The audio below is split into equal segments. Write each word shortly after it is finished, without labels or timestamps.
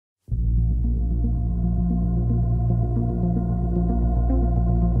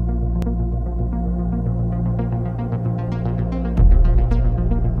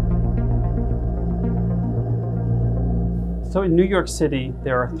So in New York City,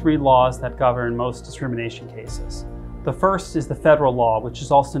 there are 3 laws that govern most discrimination cases. The first is the federal law, which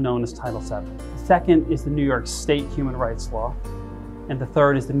is also known as Title VII. The second is the New York State Human Rights Law. And the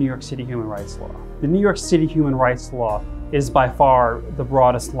third is the New York City Human Rights Law. The New York City Human Rights Law is by far the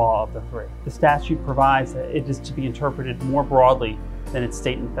broadest law of the 3. The statute provides that it is to be interpreted more broadly than its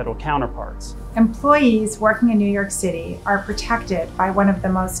state and federal counterparts. Employees working in New York City are protected by one of the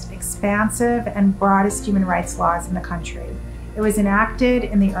most expansive and broadest human rights laws in the country. It was enacted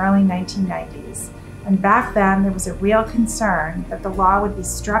in the early 1990s, and back then there was a real concern that the law would be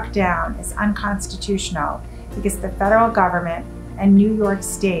struck down as unconstitutional because the federal government and New York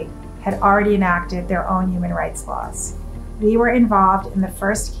State had already enacted their own human rights laws. We were involved in the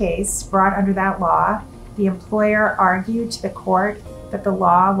first case brought under that law. The employer argued to the court that the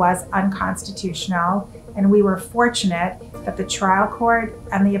law was unconstitutional, and we were fortunate that the trial court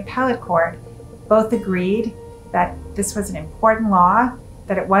and the appellate court both agreed that this was an important law,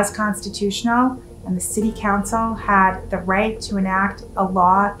 that it was constitutional, and the City Council had the right to enact a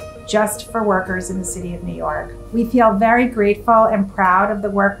law just for workers in the City of New York. We feel very grateful and proud of the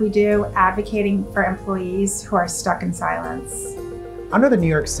work we do advocating for employees who are stuck in silence. Under the New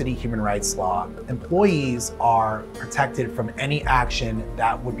York City Human Rights Law, employees are protected from any action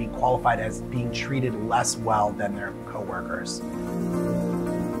that would be qualified as being treated less well than their coworkers.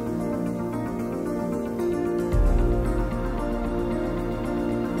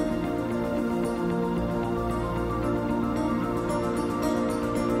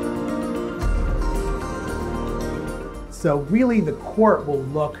 So really the court will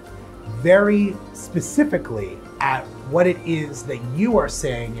look very specifically at what it is that you are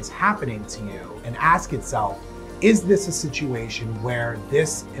saying is happening to you and ask itself, is this a situation where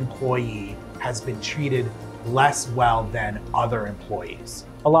this employee has been treated less well than other employees?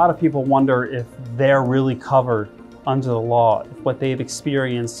 A lot of people wonder if they're really covered under the law, if what they've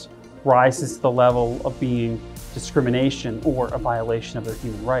experienced rises to the level of being discrimination or a violation of their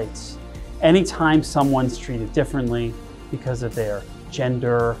human rights. Anytime someone's treated differently because of their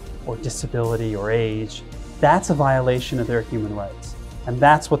gender or disability or age, that's a violation of their human rights. And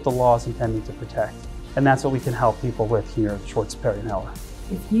that's what the law is intended to protect. And that's what we can help people with here at Schwartz, Perry & Eller.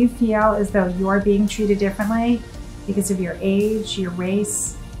 If you feel as though you're being treated differently because of your age, your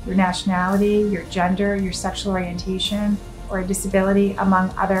race, your nationality, your gender, your sexual orientation, or a disability,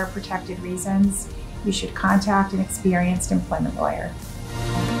 among other protected reasons, you should contact an experienced employment lawyer.